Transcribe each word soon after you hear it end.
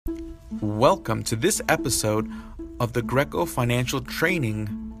Welcome to this episode of the Greico Financial Training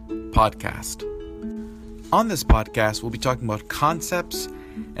Podcast. On this podcast, we'll be talking about concepts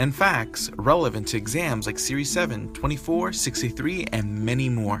and facts relevant to exams like Series 7, 24, 63, and many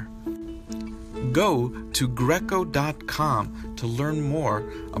more. Go to Greico.com to learn more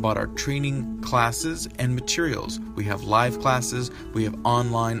about our training classes and materials. We have live classes, we have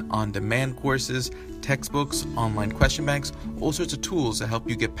online on-demand courses, textbooks, online question banks, all sorts of tools to help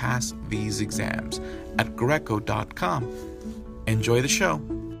you get past these exams at Greico.com. Enjoy the show.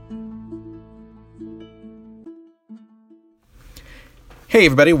 Hey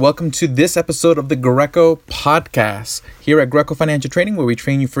everybody, welcome to this episode of the Greico Podcast here at Greico Financial Training, where we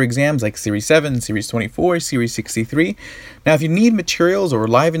train you for exams like Series 7, Series 24, Series 63. Now, if you need materials or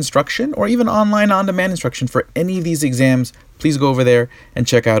live instruction or even online on-demand instruction for any of these exams, please go over there and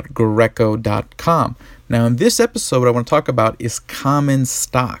check out Greico.com. Now, in this episode, what I want to talk about is common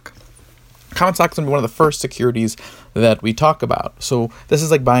stock. Common stock is going to be one of the first securities that we talk about. So this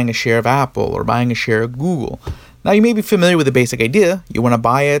is like buying a share of Apple or buying a share of Google. Now, you may be familiar with the basic idea. You want to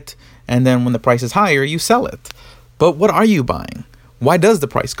buy it, and then when the price is higher, you sell it. But what are you buying? Why does the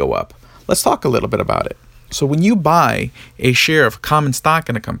price go up? Let's talk a little bit about it. So when you buy a share of common stock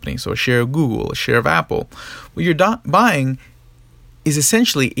in a company, so a share of Google, a share of Apple, what you're buying is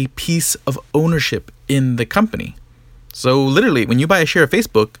essentially a piece of ownership in the company. So literally, when you buy a share of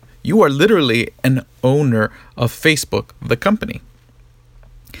Facebook, you are literally an owner of Facebook, the company.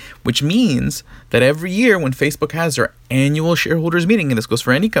 Which means that every year when Facebook has their annual shareholders meeting, and this goes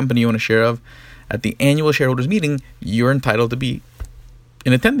for any company you own a share of, at the annual shareholders meeting, you're entitled to be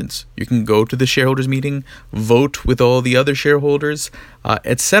in attendance. You can go to the shareholders meeting, vote with all the other shareholders,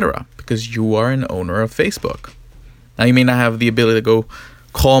 etc., because you are an owner of Facebook. Now, you may not have the ability to go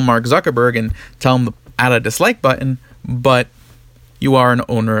call Mark Zuckerberg and tell him to add a dislike button, but you are an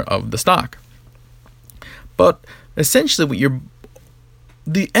owner of the stock. But essentially,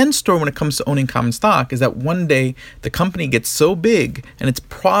 the end story when it comes to owning common stock is that one day the company gets so big and its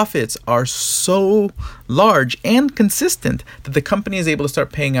profits are so large and consistent that the company is able to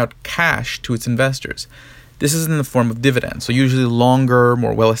start paying out cash to its investors. This is in the form of dividends. So usually longer,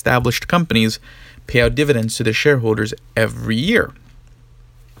 more well-established companies pay out dividends to their shareholders every year.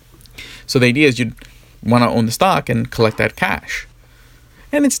 So the idea is you'd want to own the stock and collect that cash.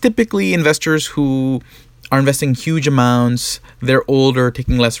 And it's typically investors who are investing huge amounts, they're older,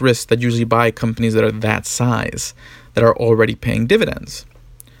 taking less risks, that usually buy companies that are that size, that are already paying dividends.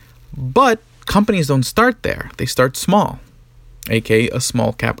 But companies don't start there. They start small, aka a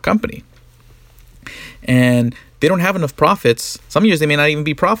small cap company. And they don't have enough profits. Some years they may not even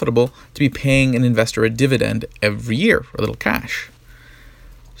be profitable to be paying an investor a dividend every year, a little cash.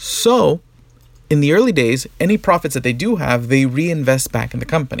 So in the early days, any profits that they do have, they reinvest back in the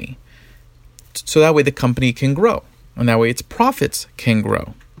company. So that way the company can grow, and that way its profits can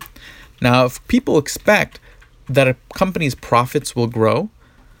grow. Now, if people expect that a company's profits will grow,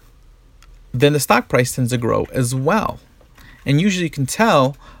 then the stock price tends to grow as well. And usually you can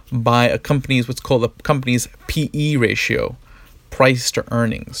tell by what's called a company's PE ratio, price to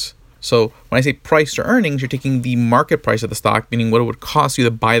earnings. So when I say price to earnings, you're taking the market price of the stock, meaning what it would cost you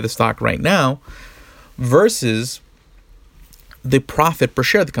to buy the stock right now, versus the profit per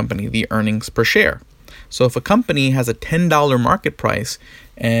share of the company, the earnings per share. So if a company has a $10 market price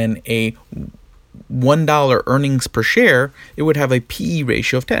and a $1 earnings per share, it would have a PE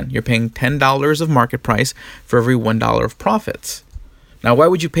ratio of 10. You're paying $10 of market price for every $1 of profits. Now, why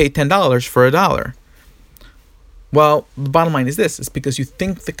would you pay $10 for $1? Well, the bottom line is this. It's because you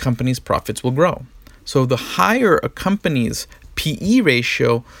think the company's profits will grow. So the higher a company's PE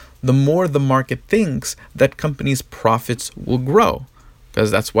ratio, the more the market thinks that companies' profits will grow, because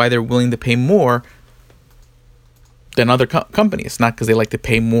that's why they're willing to pay more than other companies. Not because they like to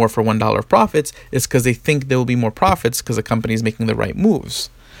pay more for $1 of profits, it's because they think there will be more profits because the company is making the right moves.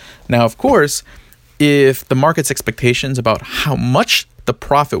 Now, of course, if the market's expectations about how much the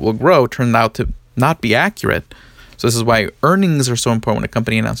profit will grow turn out to not be accurate, so this is why earnings are so important when a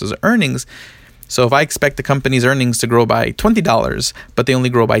company announces earnings. So if I expect the company's earnings to grow by $20, but they only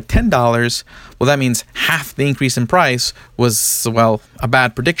grow by $10, well, that means half the increase in price was, a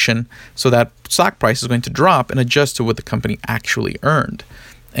bad prediction. So that stock price is going to drop and adjust to what the company actually earned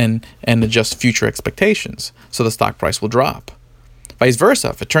and adjust future expectations. So the stock price will drop. Vice versa,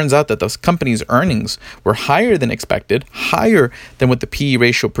 if it turns out that those company's earnings were higher than expected, higher than what the PE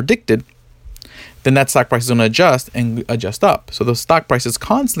ratio predicted, then that stock price is going to adjust up. So the stock price is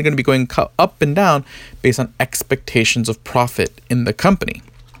constantly going to be going up and down based on expectations of profit in the company.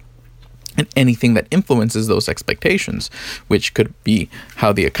 and anything that influences those expectations, which could be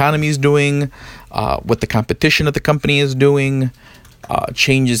how the economy is doing, what the competition of the company is doing,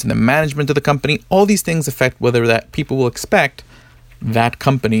 changes in the management of the company. All these things affect whether that people will expect that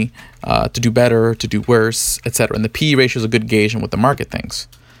company to do better, to do worse, etc. And the P/E ratio is a good gauge on what the market thinks.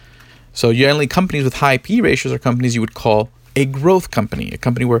 So generally, companies with high P/E ratios are companies you would call a growth company, a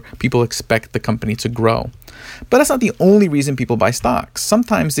company where people expect the company to grow. But that's not the only reason people buy stocks.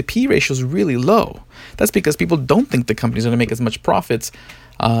 Sometimes the P/E ratio is really low. That's because people don't think the company is going to make as much profits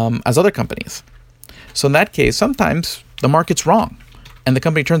as other companies. So in that case, sometimes the market's wrong, and the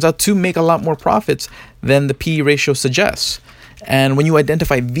company turns out to make a lot more profits than the P/E ratio suggests. And when you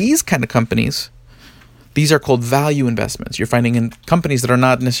identify these kind of companies, these are called value investments. You're finding in companies that are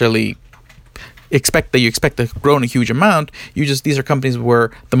not necessarily expect to grow in a huge amount. These are companies where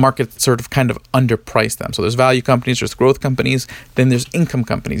the market sort of kind of underpriced them. So there's value companies, there's growth companies, then there's income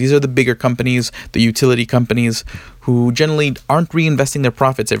companies. These are the bigger companies, the utility companies, who generally aren't reinvesting their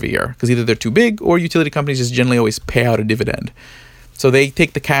profits every year because either they're too big, or utility companies just generally always pay out a dividend. So they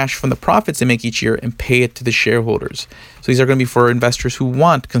take the cash from the profits they make each year and pay it to the shareholders. So these are going to be for investors who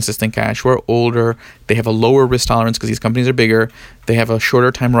want consistent cash, who are older, they have a lower risk tolerance because these companies are bigger, they have a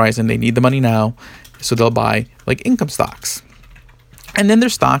shorter time horizon, they need the money now, so they'll buy like income stocks. And then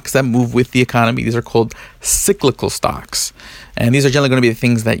there's stocks that move with the economy. These are called cyclical stocks. And these are generally going to be the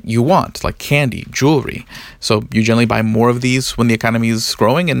things that you want, like candy, jewelry. So you generally buy more of these when the economy is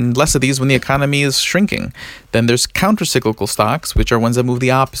growing and less of these when the economy is shrinking. Then there's counter-cyclical stocks, which are ones that move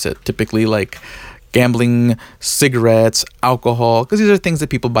the opposite, typically like gambling, cigarettes, alcohol, because these are things that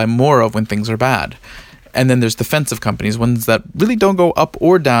people buy more of when things are bad. And then there's defensive companies, ones that really don't go up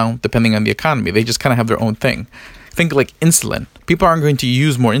or down depending on the economy. They just kind of have their own thing. Think like insulin. People aren't going to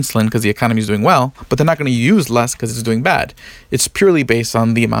use more insulin because the economy is doing well, but they're not going to use less because it's doing bad. It's purely based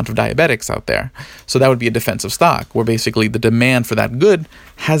on the amount of diabetics out there. So that would be a defensive stock, where basically the demand for that good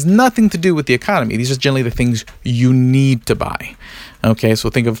has nothing to do with the economy. These are generally the things you need to buy. Okay, so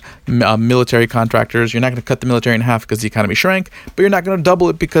think of military contractors. You're not going to cut the military in half because the economy shrank, but you're not going to double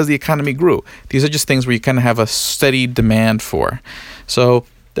it because the economy grew. These are just things where you kind of have a steady demand for. So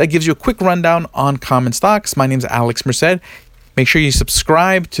that gives you a quick rundown on common stocks. My name is Alex Merced. Make sure you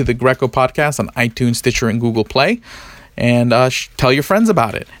subscribe to the Greico podcast on iTunes, Stitcher, and Google Play. And tell your friends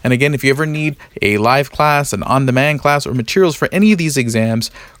about it. And again, if you ever need a live class, an on-demand class, or materials for any of these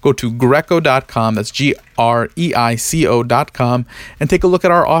exams, go to Greico.com, that's Greico.com, and take a look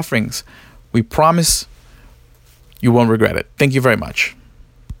at our offerings. We promise you won't regret it. Thank you very much.